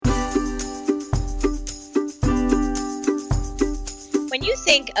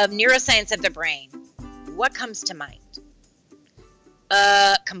think of neuroscience of the brain, what comes to mind?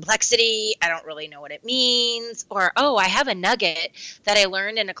 Complexity, I don't really know what it means. Or, oh, I have a nugget that I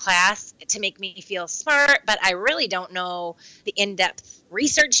learned in a class to make me feel smart, but I really don't know the in-depth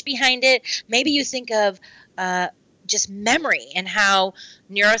research behind it. Maybe you think of just memory and how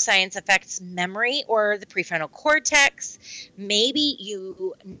neuroscience affects memory or the prefrontal cortex. Maybe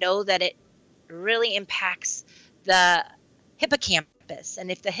you know that it really impacts the hippocampus.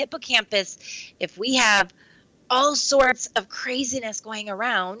 And if the hippocampus, if we have all sorts of craziness going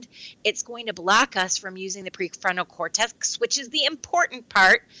around, it's going to block us from using the prefrontal cortex, which is the important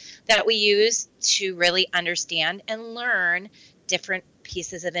part that we use to really understand and learn different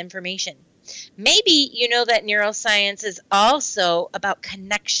pieces of information. Maybe you know that neuroscience is also about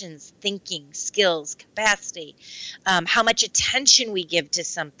connections, thinking, skills, capacity, how much attention we give to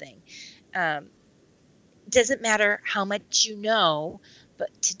something. Doesn't matter how much you know, but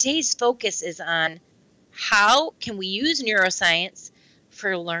today's focus is on how can we use neuroscience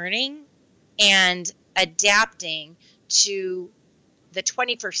for learning and adapting to the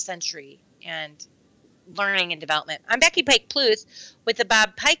 21st century and learning and development. I'm Becky Pike-Pluth with the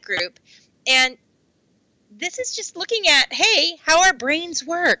Bob Pike Group, and this is just looking at, hey, how our brains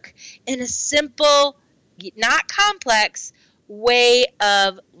work in a simple, not complex way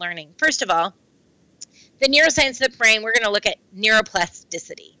of learning. First of all, the neuroscience of the brain, we're going to look at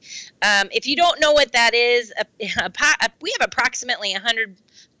neuroplasticity. If you don't know what that is, we have approximately 100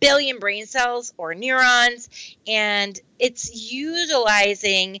 billion brain cells or neurons, and it's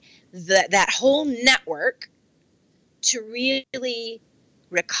utilizing that whole network to really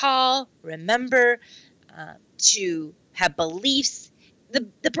recall, remember, to have beliefs.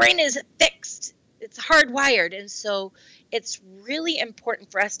 The brain is fixed. It's hardwired, and so it's really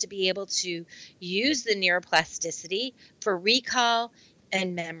important for us to be able to use the neuroplasticity for recall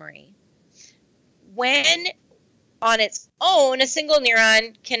and memory. When on its own, a single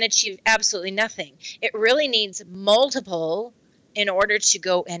neuron can achieve absolutely nothing. It really needs multiple in order to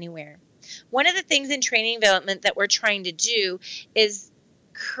go anywhere. One of the things in training development that we're trying to do is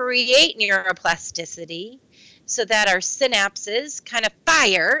create neuroplasticity so that our synapses kind of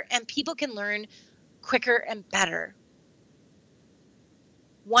fire and people can learn quicker and better.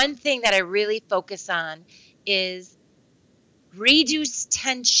 One thing that I really focus on is reduce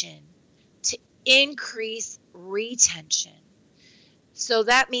tension to increase retention. So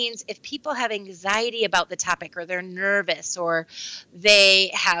that means if people have anxiety about the topic, or they're nervous, or they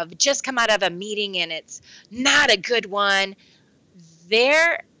have just come out of a meeting and it's not a good one,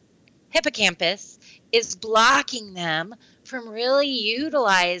 their hippocampus is blocking them from really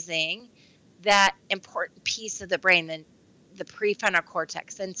utilizing that important piece of the brain, the prefrontal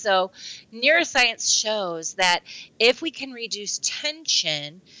cortex. And so neuroscience shows that if we can reduce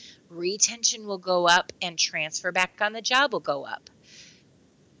tension, retention will go up and transfer back on the job will go up.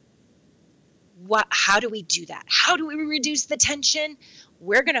 How do we do that? How do we reduce the tension?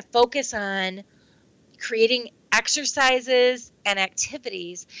 We're going to focus on creating exercises and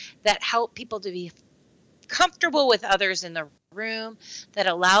activities that help people to be comfortable with others in the room, that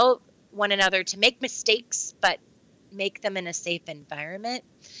allow one another to make mistakes, but make them in a safe environment.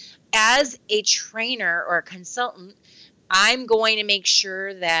 As a trainer or a consultant, I'm going to make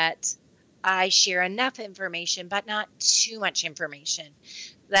sure that I share enough information, but not too much information,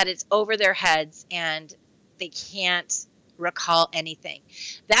 that it's over their heads and they can't recall anything.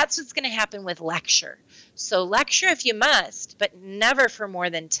 That's what's going to happen with lecture. So lecture if you must, but never for more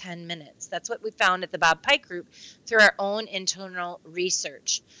than 10 minutes. That's what we found at the Bob Pike Group through our own internal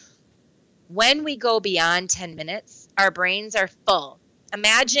research. When we go beyond 10 minutes, our brains are full.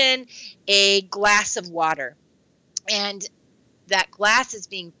 Imagine a glass of water, and that glass is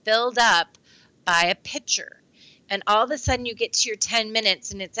being filled up by a pitcher. And all of a sudden you get to your 10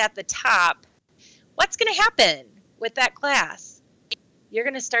 minutes and it's at the top. What's going to happen with that glass? You're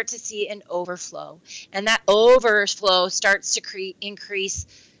going to start to see an overflow. And that overflow starts to increase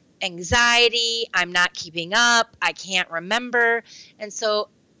anxiety. I'm not keeping up. I can't remember. And so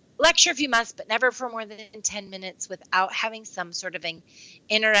lecture if you must, but never for more than 10 minutes without having some sort of an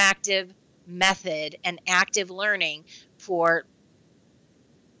interactive method and active learning for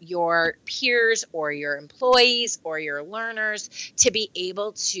your peers or your employees or your learners to be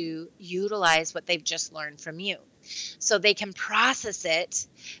able to utilize what they've just learned from you, so they can process it,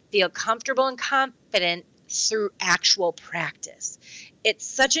 feel comfortable and confident through actual practice. It's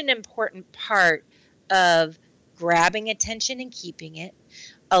such an important part of grabbing attention and keeping it,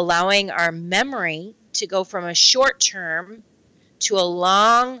 allowing our memory to go from a short term to a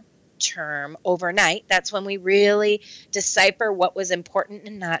long term overnight. That's when we really decipher what was important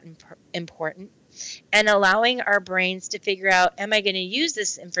and not important, and allowing our brains to figure out, am I going to use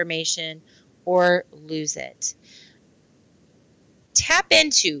this information or lose it? Tap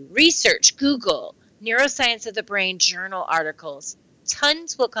into, research, Google, neuroscience of the brain journal articles.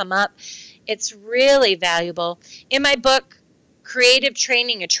 Tons will come up. It's really valuable. In my book, Creative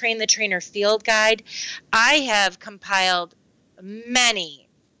Training, a Train the Trainer field guide, I have compiled many,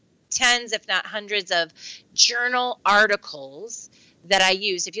 tens if not hundreds of journal articles that I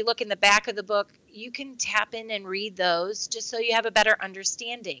use. If you look in the back of the book, you can tap in and read those just so you have a better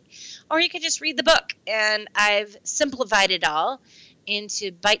understanding. Or you can just read the book, and I've simplified it all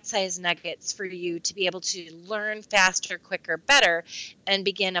into bite-sized nuggets for you to be able to learn faster, quicker, better, and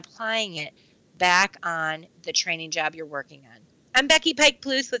begin applying it back on the training job you're working on. I'm Becky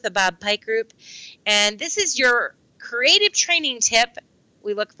Pike-Pluth with the Bob Pike Group, and this is your creative training tip.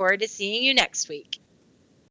 We look forward to seeing you next week.